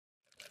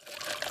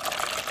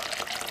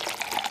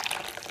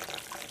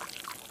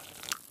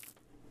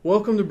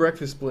Welcome to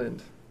Breakfast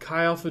Blend,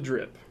 Chi Alpha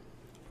Drip.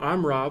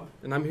 I'm Rob,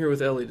 and I'm here with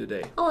Ellie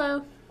today.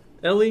 Hello.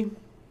 Ellie,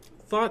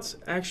 thoughts,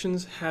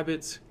 actions,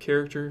 habits,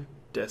 character,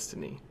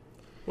 destiny.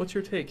 What's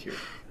your take here?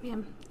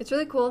 Man, it's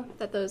really cool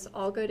that those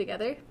all go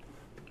together,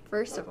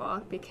 first of all,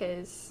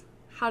 because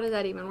how does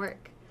that even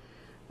work?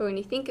 But when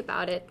you think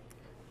about it,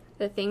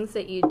 the things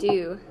that you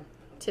do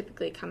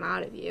typically come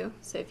out of you.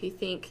 So if you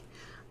think,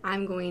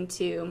 I'm going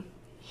to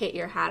hit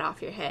your hat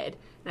off your head,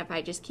 and if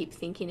I just keep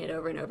thinking it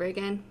over and over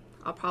again,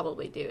 I'll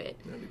probably do it.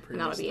 And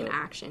that'll be an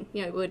action.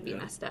 It would be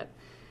messed up.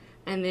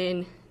 And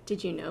then,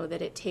 did you know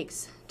that it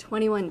takes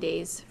 21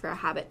 days for a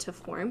habit to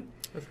form?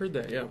 I've heard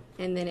that, yeah.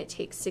 And then it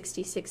takes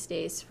 66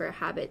 days for a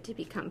habit to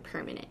become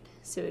permanent.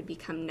 So it would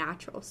become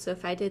natural. So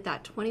if I did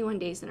that 21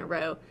 days in a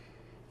row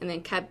and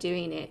then kept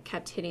doing it,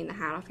 kept hitting the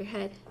hat off your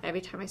head,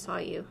 every time I saw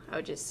you, I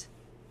would just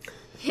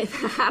hit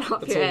the hat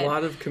off your head. That's a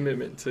lot of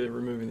commitment to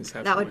removing this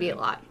hat. That would be a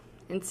lot.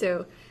 And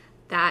so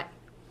that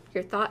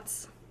your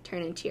thoughts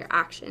turn into your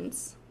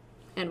actions,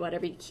 and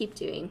whatever you keep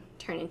doing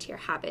turn into your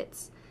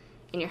habits.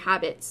 And your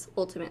habits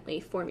ultimately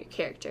form your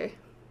character,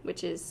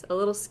 which is a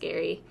little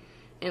scary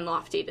and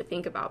lofty to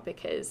think about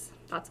because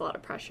that's a lot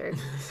of pressure.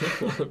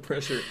 A lot of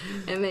pressure.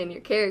 And then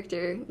your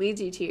character leads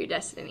you to your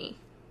destiny.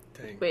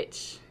 Dang.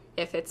 Which,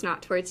 if it's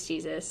not towards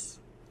Jesus,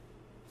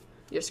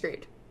 you're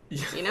screwed.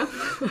 Yeah. You know?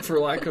 For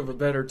lack of a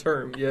better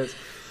term, yes.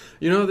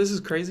 You know, this is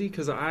crazy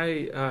because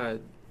I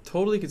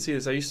totally could see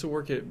this. I used to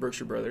work at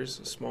Berkshire Brothers,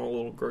 a small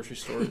little grocery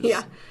store.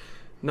 Yeah.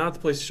 Not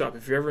the place to shop.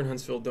 If you're ever in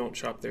Huntsville, don't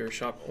shop there.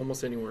 Shop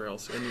almost anywhere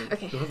else, and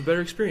you'll have a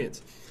better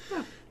experience.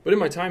 Yeah. But in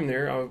my time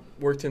there, I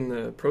worked in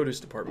the produce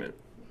department,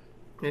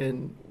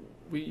 and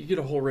you get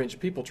a whole range of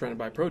people trying to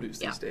buy produce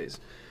these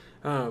days.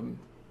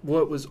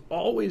 What was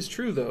always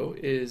true, though,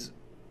 is,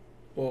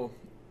 well,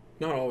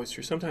 not always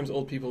true. Sometimes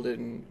old people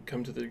didn't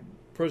come to the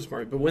produce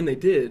department, but when they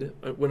did,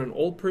 when an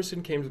old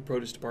person came to the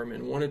produce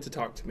department and wanted to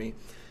talk to me,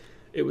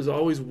 it was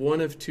always one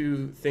of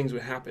two things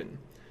would happen.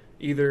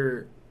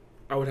 Either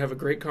I would have a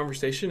great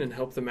conversation and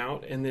help them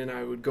out, and then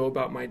I would go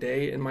about my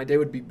day, and my day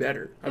would be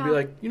better. I'd be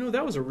like,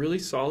 that was a really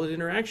solid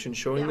interaction,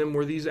 showing them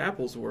where these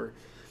apples were.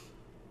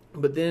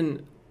 But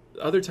then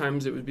other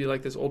times it would be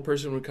like this old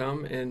person would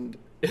come, and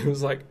it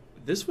was like,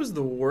 this was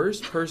the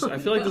worst person. I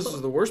feel like this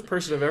was the worst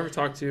person I've ever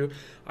talked to.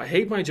 I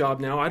hate my job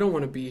now. I don't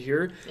want to be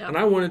here. Yeah. And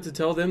I wanted to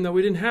tell them that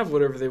we didn't have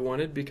whatever they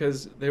wanted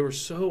because they were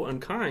so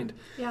unkind.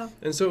 Yeah.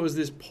 And so it was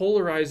this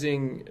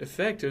polarizing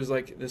effect. It was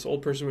like this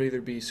old person would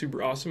either be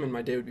super awesome and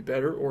my day would be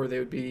better, or they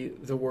would be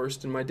the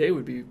worst and my day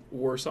would be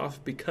worse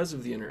off because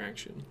of the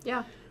interaction.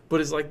 Yeah. But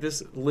it's like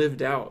this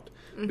lived out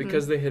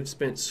because they had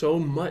spent so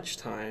much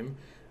time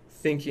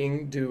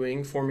thinking,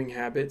 doing, forming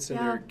habits, and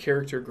their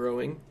character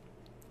growing,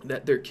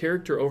 that their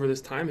character over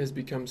this time has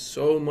become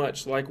so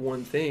much like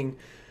one thing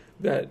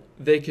that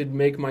they could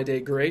make my day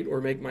great or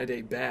make my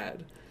day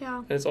bad. Yeah.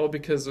 And it's all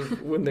because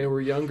of when they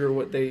were younger,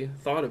 what they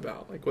thought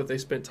about, like what they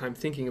spent time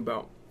thinking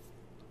about.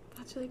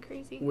 That's really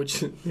crazy.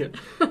 Which, it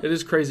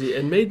is crazy.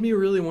 And made me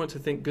really want to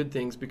think good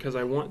things because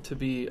I want to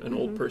be an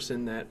old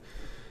person that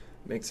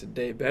makes a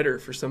day better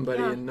for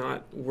somebody and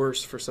not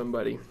worse for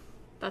somebody.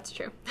 That's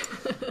true.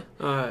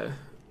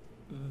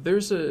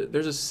 There's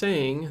a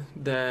saying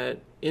that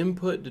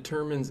input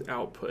determines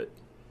output.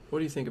 What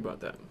do you think about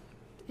that?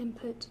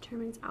 Input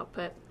determines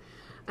output.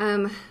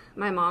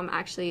 My mom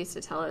actually used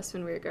to tell us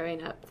when we were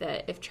growing up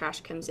that if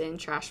trash comes in,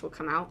 trash will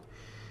come out.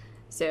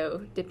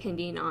 So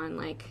depending on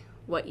like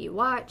what you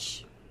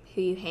watch,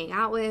 who you hang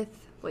out with,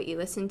 what you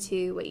listen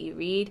to, what you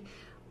read,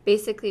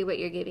 basically what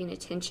you're giving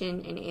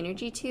attention and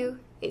energy to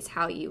is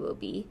how you will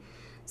be.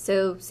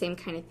 So same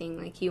kind of thing,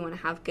 like you want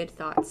to have good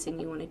thoughts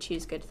and you want to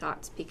choose good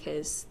thoughts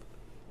because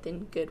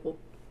then good will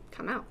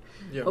come out,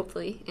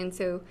 hopefully. And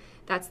so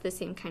that's the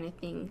same kind of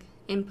thing.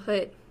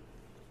 Input,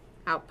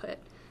 output.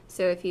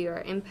 So if you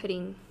are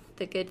inputting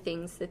the good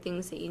things, the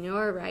things that you know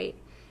are right,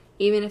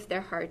 even if they're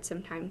hard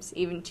sometimes,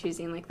 even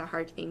choosing like the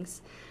hard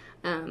things,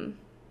 then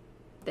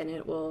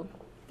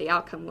the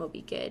outcome will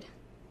be good,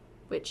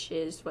 which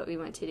is what we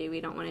want to do.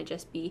 We don't want to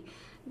just be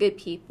good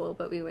people,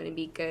 but we want to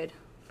be good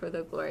for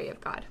the glory of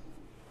God.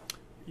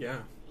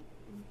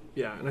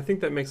 Yeah, and I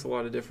think that makes a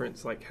lot of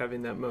difference, like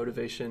having that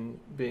motivation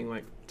being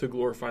like to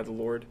glorify the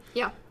Lord.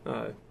 Yeah.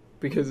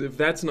 Because if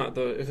that's not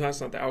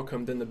the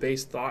outcome, then the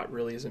base thought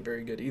really isn't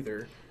very good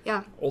either.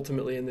 Yeah.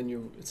 Ultimately, and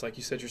then it's like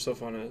you set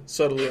yourself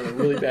subtly on a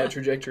really bad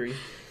trajectory.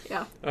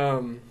 Yeah.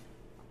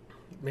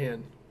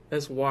 Man,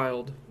 that's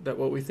wild that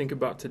what we think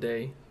about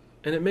today,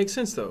 and it makes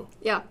sense though.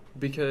 Yeah.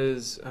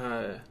 Because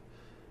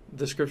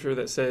the scripture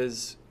that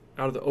says,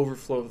 out of the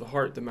overflow of the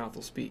heart, the mouth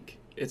will speak.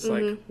 It's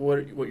like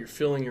what you're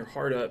filling your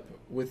heart up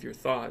with your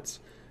thoughts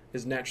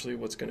is naturally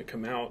what's going to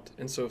come out.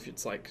 And so if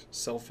it's like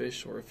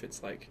selfish or if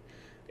it's like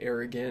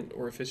arrogant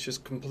or if it's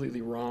just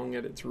completely wrong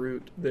at its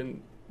root,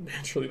 then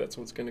naturally that's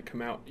what's going to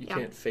come out. You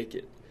can't fake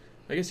it.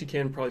 I guess you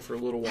can probably for a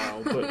little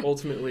while, but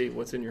ultimately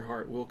what's in your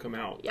heart will come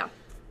out. Yeah.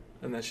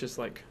 And that's just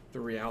like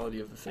the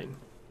reality of the thing.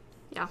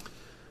 Yeah.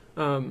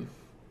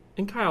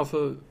 In Chi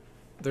Alpha,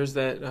 there's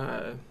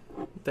that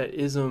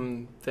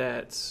ism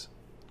that's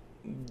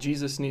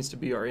Jesus needs to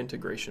be our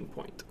integration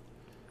point.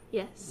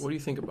 Yes. What do you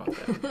think about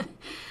that?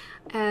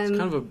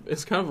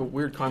 It's kind of a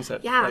weird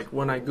concept. Yeah. Like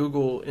when I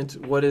Google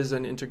what is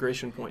an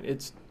integration point,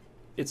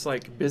 it's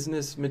like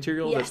business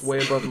material that's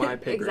way above my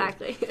pay grade.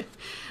 Exactly.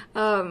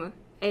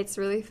 It's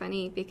really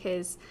funny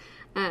because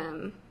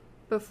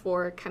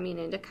before coming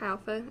into Chi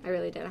Alpha, I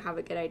really didn't have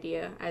a good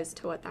idea as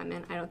to what that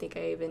meant. I don't think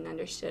I even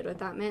understood what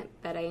that meant,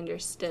 but I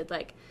understood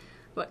like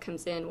what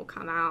comes in will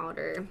come out,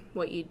 or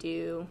what you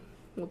do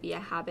will be a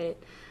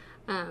habit.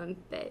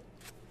 But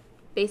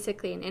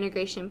basically an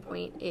integration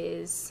point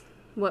is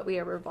what we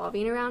are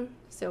revolving around.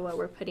 So what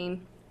we're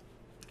putting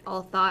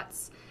all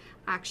thoughts,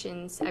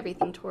 actions,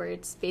 everything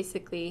towards.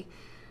 Basically,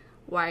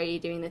 why are you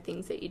doing the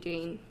things that you're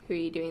doing? Who are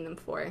you doing them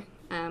for?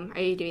 Are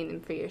you doing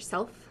them for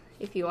yourself?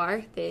 If you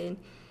are, then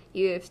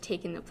you have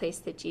taken the place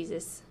that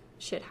Jesus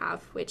should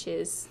have, which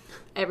is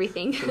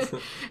everything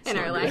in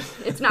our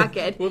life. It's not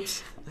good.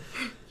 Whoops.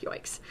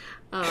 Yikes.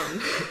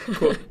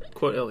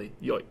 Quote Ellie,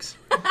 yikes.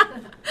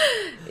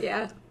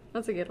 Yeah,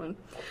 that's a good one.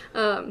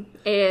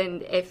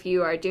 And if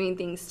you are doing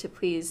things to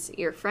please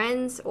your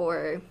friends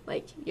or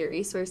like your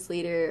resource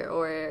leader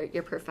or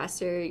your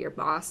professor, your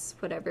boss,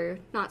 whatever,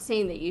 not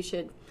saying that you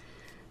should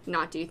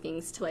not do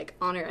things to like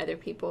honor other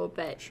people,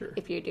 but sure.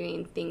 If you're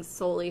doing things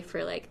solely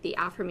for like the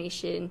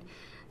affirmation,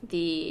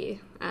 the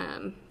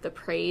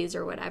praise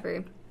or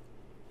whatever,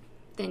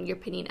 then you're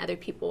putting other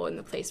people in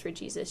the place where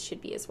Jesus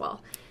should be as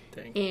well.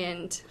 Dang.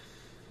 And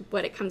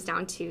what it comes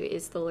down to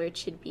is the Lord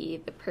should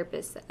be the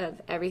purpose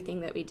of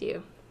everything that we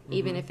do,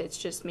 even if it's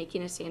just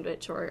making a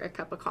sandwich or a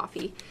cup of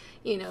coffee.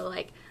 You know,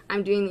 like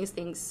I'm doing these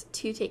things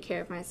to take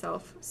care of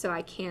myself so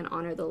I can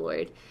honor the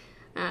Lord.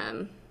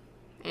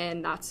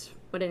 And that's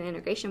what an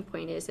integration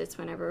point is. It's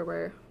whenever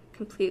we're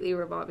completely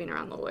revolving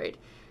around the Lord,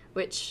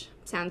 which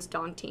sounds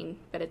daunting,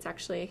 but it's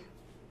actually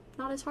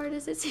not as hard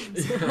as it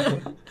seems.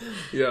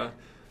 Yeah.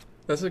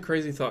 That's a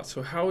crazy thought.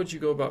 So how would you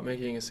go about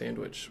making a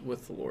sandwich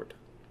with the Lord?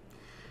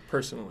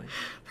 Personally?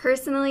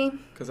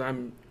 Because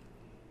I'm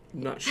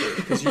not sure.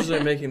 Because usually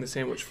I'm making the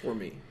sandwich for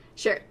me.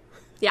 Sure.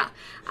 Yeah.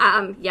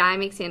 I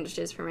make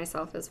sandwiches for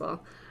myself as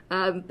well.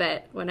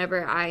 But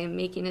whenever I'm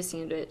making a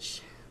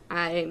sandwich,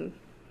 I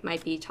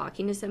might be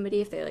talking to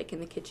somebody if they're like in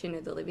the kitchen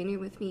or the living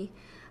room with me.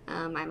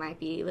 I might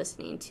be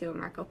listening to a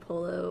Marco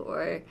Polo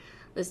or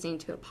listening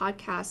to a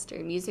podcast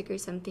or music or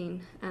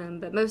something.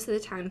 But most of the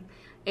time,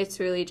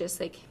 it's really just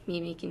like me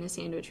making a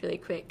sandwich really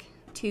quick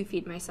to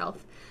feed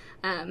myself.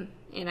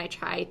 And I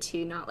try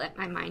to not let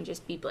my mind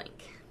just be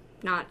blank,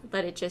 not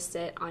let it just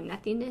sit on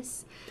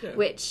nothingness,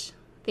 which,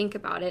 think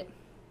about it,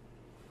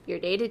 your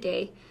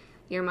day-to-day,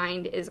 your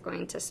mind is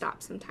going to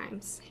stop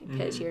sometimes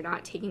because you're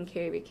not taking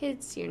care of your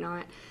kids, you're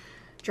not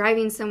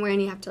driving somewhere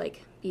and you have to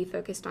like be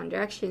focused on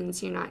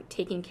directions, you're not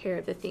taking care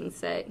of the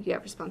things that you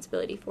have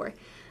responsibility for,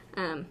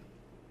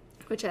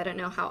 which I don't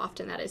know how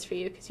often that is for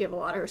you because you have a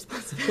lot of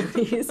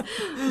responsibilities,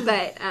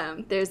 but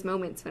there's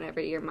moments whenever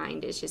your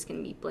mind is just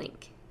going to be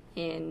blank.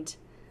 And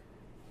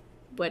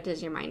what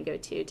does your mind go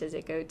to? Does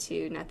it go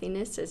to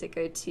nothingness? Does it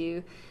go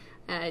to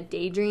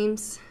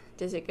daydreams?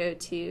 Does it go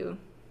to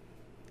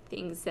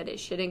things that it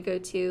shouldn't go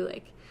to?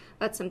 Like,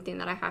 that's something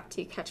that I have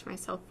to catch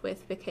myself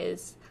with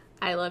because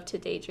I love to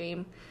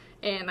daydream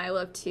and I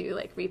love to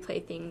like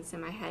replay things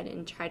in my head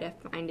and try to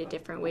find a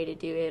different way to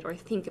do it or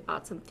think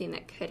about something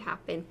that could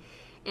happen.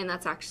 And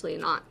that's actually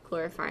not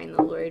glorifying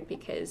the Lord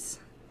because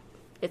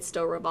it's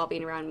still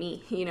revolving around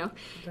me, you know?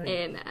 Right.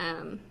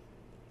 And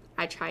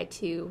I try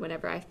to,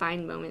 whenever I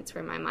find moments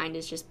where my mind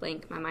is just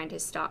blank, my mind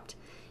has stopped,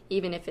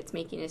 even if it's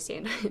making a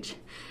sandwich,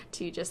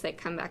 to just like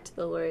come back to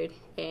the Lord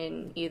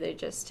and either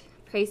just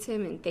praise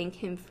Him and thank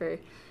Him for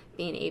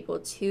being able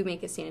to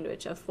make a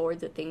sandwich, afford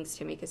the things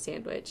to make a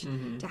sandwich,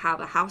 to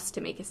have a house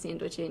to make a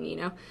sandwich in,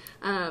 you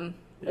know,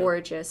 or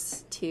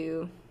just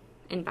to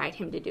invite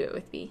Him to do it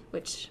with me,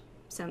 which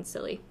sounds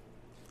silly,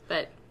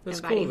 but that's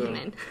inviting cool, Him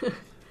in.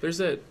 There's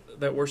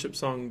that worship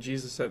song,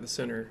 Jesus at the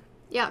Center.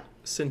 Yeah.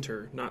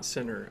 Center, not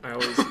sinner. I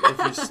always, if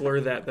you slur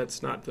that,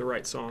 that's not the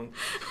right song.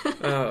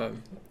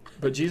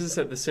 But Jesus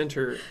at the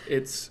Center,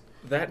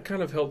 that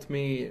kind of helped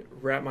me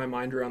wrap my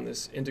mind around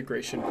this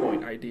integration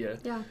point idea.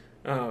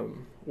 Yeah.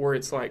 Where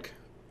it's like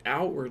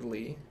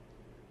outwardly,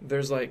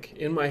 there's like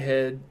in my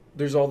head,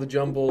 there's all the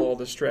jumble, all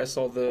the stress,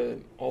 all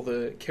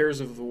the cares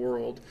of the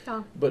world.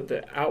 Yeah. But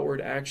the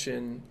outward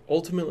action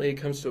ultimately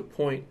comes to a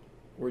point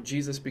where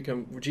Jesus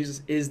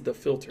is the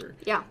filter.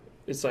 Yeah.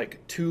 It's like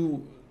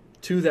to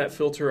that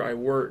filter I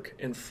work,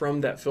 and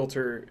from that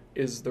filter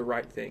is the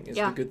right thing, is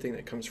the good thing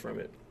that comes from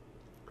it.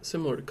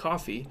 Similar to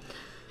coffee,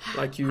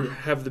 like you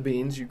have the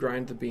beans, you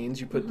grind the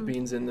beans, you put the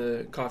beans in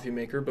the coffee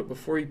maker, but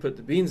before you put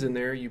the beans in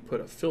there, you put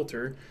a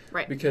filter.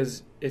 Right.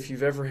 Because if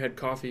you've ever had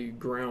coffee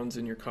grounds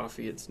in your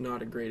coffee, it's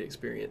not a great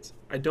experience.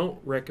 I don't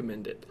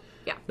recommend it.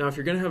 Yeah. Now, if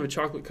you're going to have a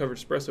chocolate-covered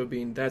espresso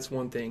bean, that's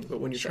one thing, but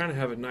when you're trying to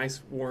have a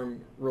nice, warm,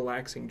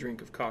 relaxing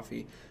drink of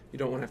coffee, you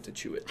don't want to have to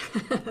chew it.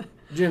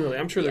 Generally,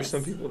 I'm sure there's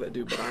some people that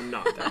do, but I'm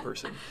not that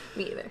person.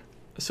 Me either.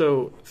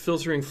 So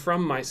filtering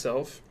from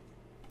myself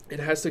it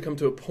has to come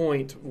to a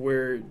point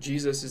where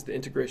Jesus is the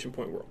integration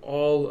point, where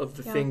all of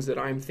the things that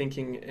I'm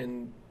thinking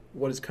and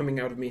what is coming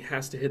out of me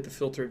has to hit the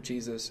filter of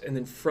Jesus, and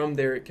then from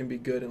there it can be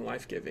good and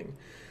life-giving.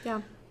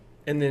 Yeah.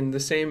 And then the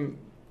same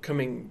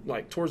coming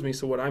like towards me,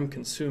 so what I'm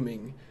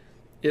consuming,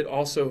 it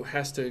also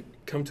has to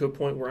come to a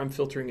point where I'm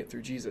filtering it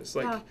through Jesus.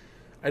 Like,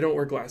 I don't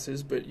wear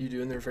glasses, but you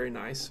do, and they're very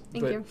nice.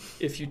 Thank you.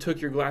 If you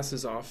took your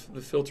glasses off,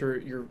 your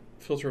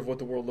filter of what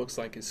the world looks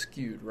like is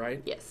skewed,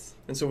 right? Yes.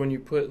 And so when you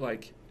put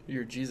like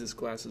your Jesus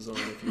glasses on,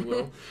 if you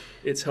will,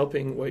 it's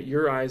helping what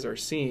your eyes are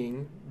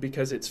seeing,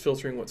 because it's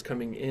filtering what's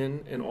coming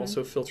in and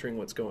also filtering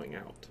what's going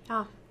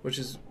out, which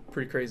is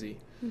pretty crazy.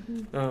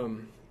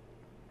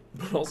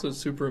 But also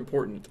super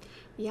important.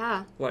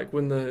 Yeah. Like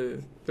when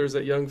there's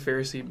that young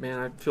Pharisee, man,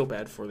 I feel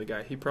bad for the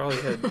guy. He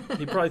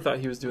probably thought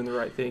he was doing the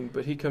right thing,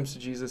 but he comes to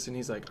Jesus and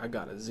he's like, I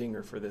got a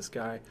zinger for this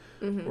guy.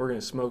 We're going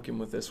to smoke him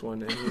with this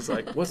one. And he's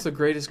like, what's the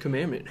greatest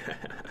commandment?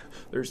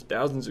 There's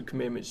thousands of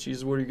commandments.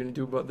 Jesus, what are you going to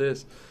do about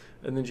this?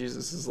 And then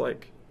Jesus is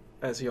like,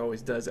 as he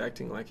always does,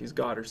 acting like he's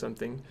God or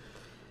something.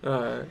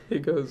 He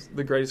goes,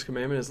 the greatest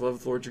commandment is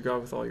love the Lord your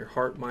God with all your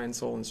heart, mind,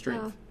 soul, and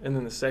strength. And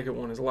then the second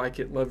one is like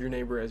it, love your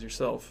neighbor as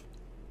yourself.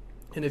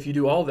 And if you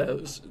do all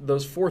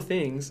those four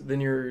things,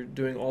 then you're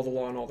doing all the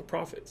law and all the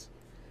prophets.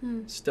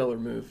 Stellar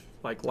move,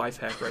 like life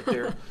hack right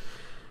there.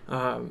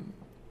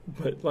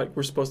 But like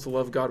we're supposed to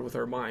love God with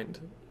our mind,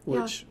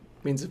 which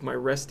means if my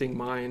resting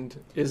mind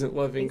isn't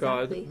loving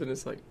God, then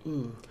it's like,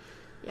 ooh.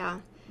 Yeah.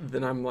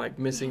 Then I'm like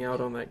missing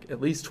out on like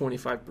at least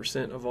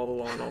 25% of all the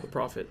law and all the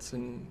prophets,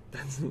 and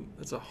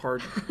that's a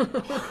hard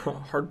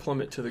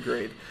plummet to the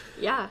grade.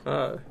 Yeah.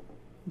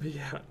 But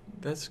yeah,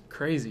 that's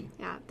crazy.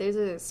 Yeah, there's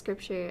a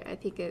scripture, I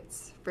think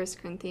it's 1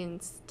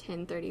 Corinthians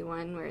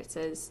 10:31, where it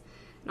says,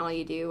 and all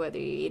you do, whether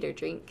you eat or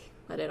drink,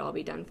 let it all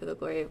be done for the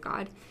glory of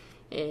God.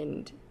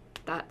 And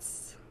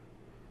that's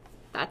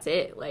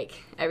it.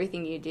 Like,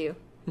 everything you do,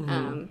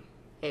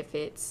 if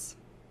it's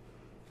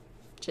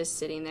just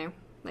sitting there,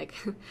 like,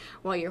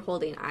 while you're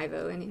holding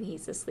Ivo and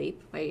he's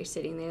asleep, while you're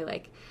sitting there,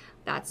 like,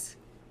 that's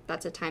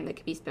a time that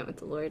could be spent with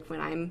the Lord.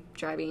 When I'm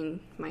driving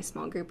my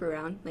small group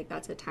around, like,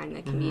 that's a time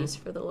that can be used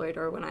for the Lord.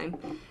 Or when I'm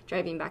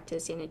driving back to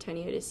San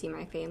Antonio to see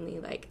my family,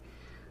 like,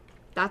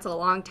 that's a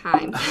long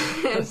time.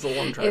 That's a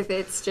long drive. If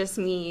it's just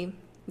me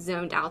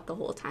zoned out the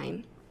whole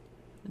time,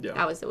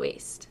 that was a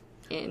waste.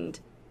 And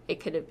it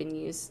could have been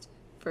used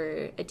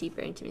for a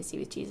deeper intimacy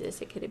with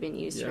Jesus. It could have been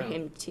used for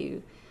him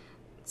to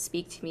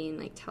speak to me and,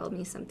 like, tell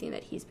me something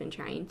that he's been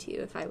trying to,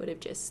 if I would have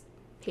just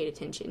paid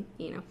attention,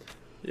 you know?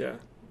 Yeah.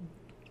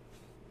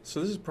 So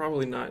this is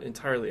probably not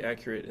entirely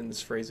accurate in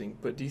this phrasing,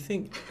 but do you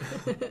think,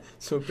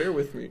 so bear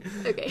with me.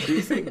 Okay. Do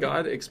you think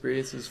God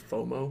experiences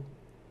FOMO?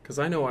 Because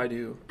I know I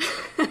do.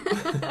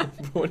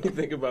 What do you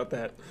think about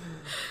that?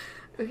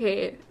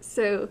 Okay,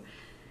 so,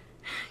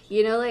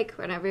 you know, like,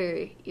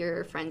 whenever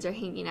your friends are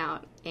hanging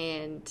out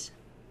and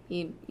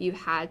you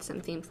had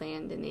something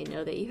planned and they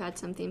know that you had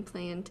something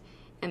planned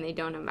and they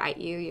don't invite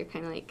you, you're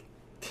kind of like,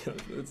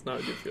 it's not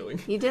a good feeling.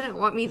 You didn't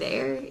want me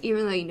there,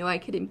 even though you know I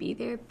couldn't be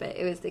there, but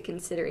it was the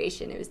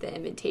consideration, it was the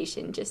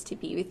invitation just to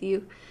be with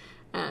you.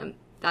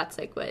 That's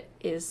like what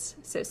is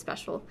so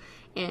special,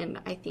 and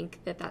I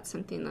think that that's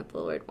something that the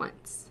Lord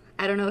wants.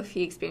 I don't know if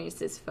he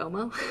experiences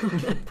FOMO.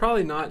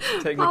 Probably not,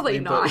 technically. Probably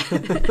not.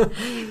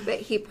 But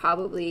he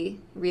probably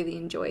really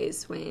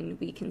enjoys when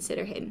we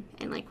consider him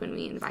and, like, when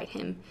we invite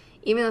him.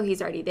 Even though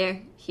he's already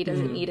there, he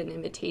doesn't need an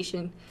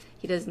invitation.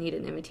 He doesn't need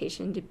an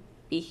invitation to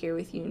be here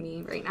with you and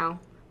me right now.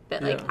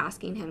 But, like,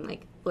 asking him,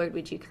 like, Lord,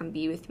 would you come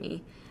be with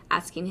me?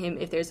 Asking him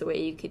if there's a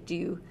way you could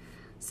do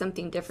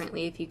something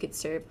differently, if you could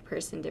serve a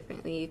person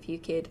differently, if you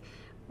could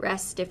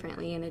rest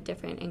differently in a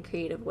different and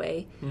creative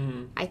way.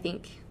 I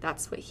think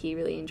that's what he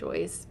really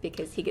enjoys,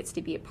 because he gets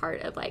to be a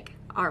part of, like,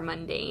 our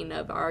mundane,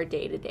 of our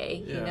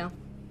day-to-day, you know?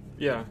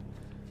 Yeah.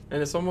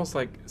 And it's almost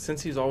like,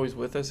 since he's always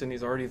with us and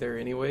he's already there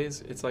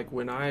anyways, it's like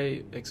when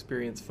I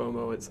experience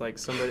FOMO, it's like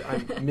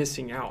I'm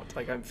missing out.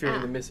 Like, I'm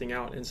fearing the missing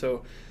out. And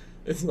so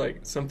it's like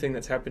something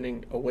that's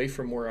happening away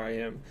from where I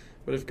am.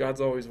 But if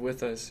God's always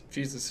with us,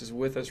 Jesus is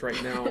with us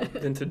right now,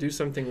 then to do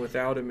something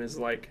without him is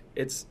like,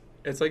 it's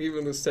like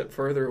even a step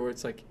further, where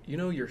it's like, you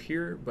know, you're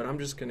here, but I'm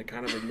just going to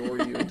kind of ignore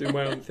you and do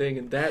my own thing.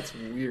 And that's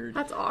weird.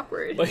 That's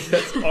awkward. Like,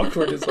 that's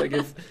awkward. It's like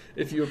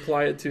if you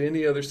apply it to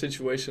any other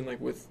situation, like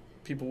with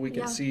people we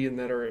can see and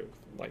that are,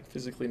 like,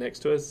 physically next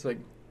to us, it's like,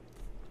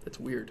 that's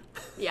weird.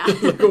 Yeah.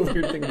 It's like a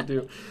weird thing to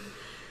do.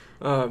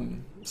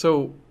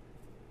 So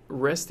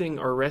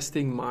our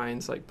resting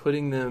minds, like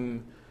putting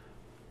them,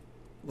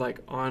 like,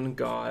 on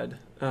God,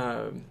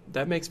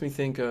 that makes me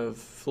think of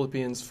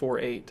Philippians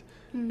 4:8.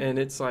 And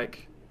it's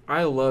like,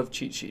 I love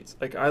cheat sheets.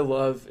 Like, I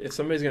love, if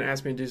somebody's going to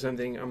ask me to do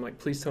something, I'm like,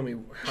 please tell me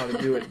how to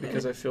do it,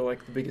 because I feel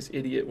like the biggest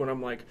idiot when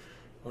I'm like,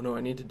 oh no,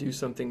 I need to do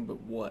something, but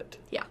what?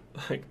 Yeah.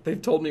 Like,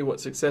 they've told me what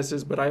success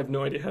is, but I have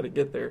no idea how to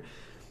get there.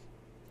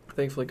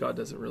 Thankfully, God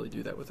doesn't really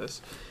do that with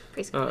us.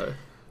 Praise God.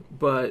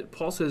 But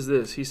Paul says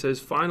this. He says,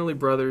 finally,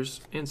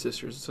 brothers and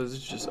sisters, so it's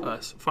just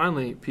us.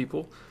 Finally,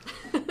 people,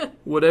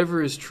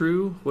 Whatever is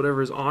true,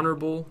 whatever is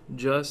honorable,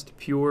 just,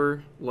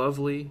 pure,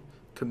 lovely,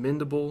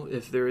 commendable,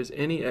 if there is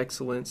any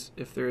excellence,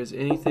 if there is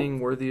anything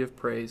worthy of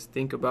praise,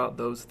 think about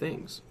those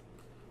things.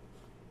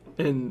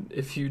 And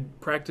if you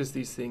practice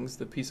these things,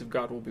 the peace of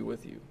God will be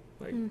with you.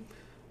 Like,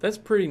 that's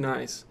pretty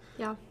nice.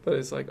 Yeah. But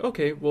it's like,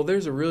 okay, well,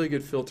 there's a really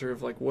good filter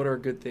of, like, what are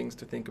good things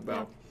to think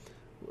about.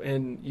 Yeah.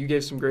 And you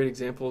gave some great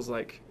examples,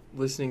 like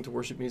listening to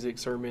worship music,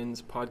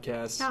 sermons,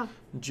 podcasts,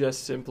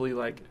 just simply,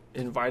 like,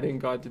 inviting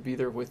God to be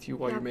there with you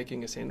while you're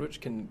making a sandwich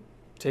can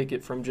take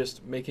it from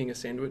just making a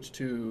sandwich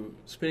to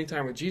spending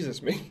time with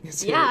Jesus making a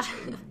sandwich.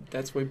 Yeah.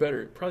 That's way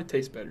better. It probably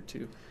tastes better,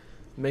 too.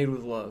 Made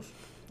with love.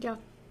 Yeah.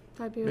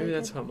 That'd be Maybe really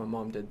that's good. how my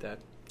mom did that.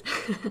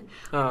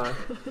 I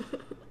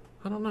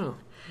don't know.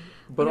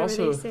 But whenever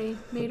also, they say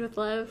made with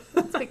love,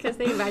 it's because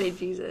they invited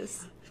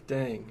Jesus.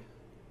 Dang.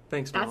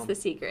 Thanks, Mom. That's the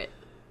secret.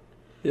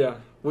 Yeah,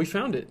 we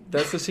found it.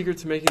 That's the secret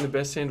to making the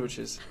best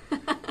sandwiches.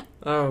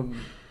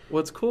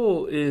 What's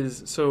cool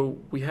is, so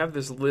we have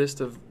this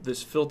list of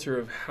this filter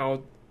of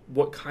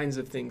what kinds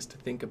of things to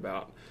think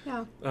about.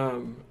 Yeah.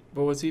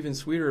 But what's even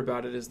sweeter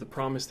about it is the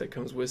promise that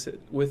comes with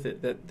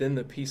it that then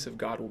the peace of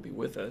God will be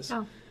with us.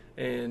 Oh.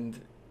 And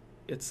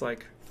it's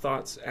like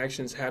thoughts,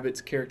 actions,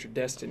 habits, character,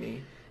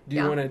 destiny. Do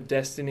you want a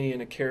destiny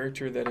and a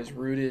character that is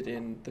rooted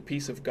in the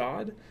peace of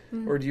God?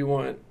 Or do you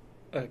want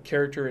a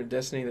character and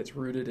destiny that's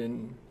rooted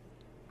in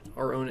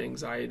our own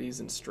anxieties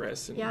and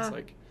stress? And it's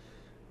like,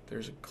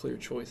 there's a clear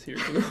choice here.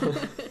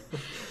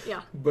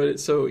 Yeah. But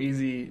it's so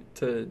easy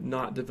to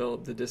not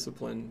develop the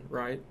discipline,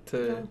 right?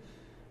 To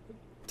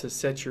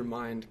set your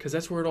mind, because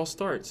that's where it all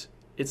starts.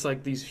 It's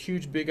like these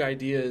huge, big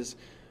ideas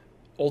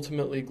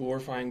ultimately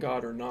glorifying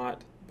God or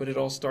not, but it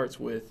all starts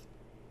with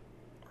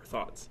our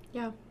thoughts.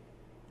 Yeah.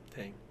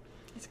 Dang.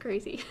 It's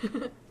crazy.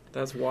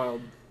 That's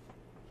wild.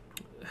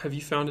 Have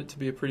you found it to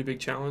be a pretty big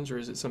challenge, or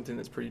is it something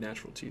that's pretty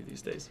natural to you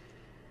these days?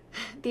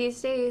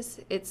 These days,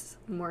 it's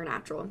more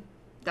natural.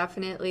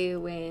 Definitely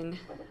when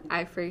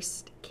I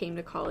first came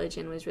to college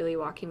and was really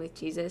walking with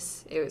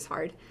Jesus, it was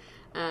hard.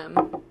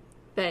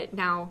 But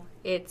now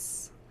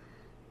it's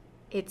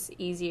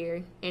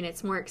easier and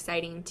it's more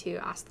exciting to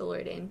ask the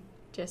Lord in,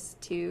 just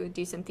to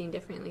do something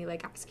differently,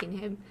 like asking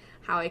him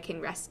how I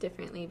can rest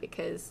differently,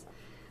 because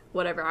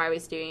whatever I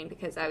was doing,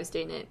 because I was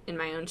doing it in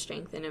my own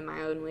strength and in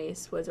my own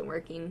ways, wasn't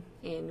working.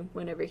 And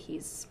whenever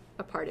he's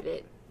a part of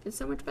it, it's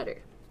so much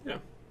better. Yeah.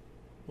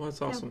 Well,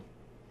 that's awesome.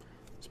 Yeah.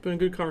 It's been a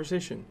good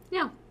conversation.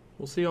 Yeah.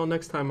 We'll see y'all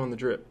next time on The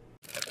Drip.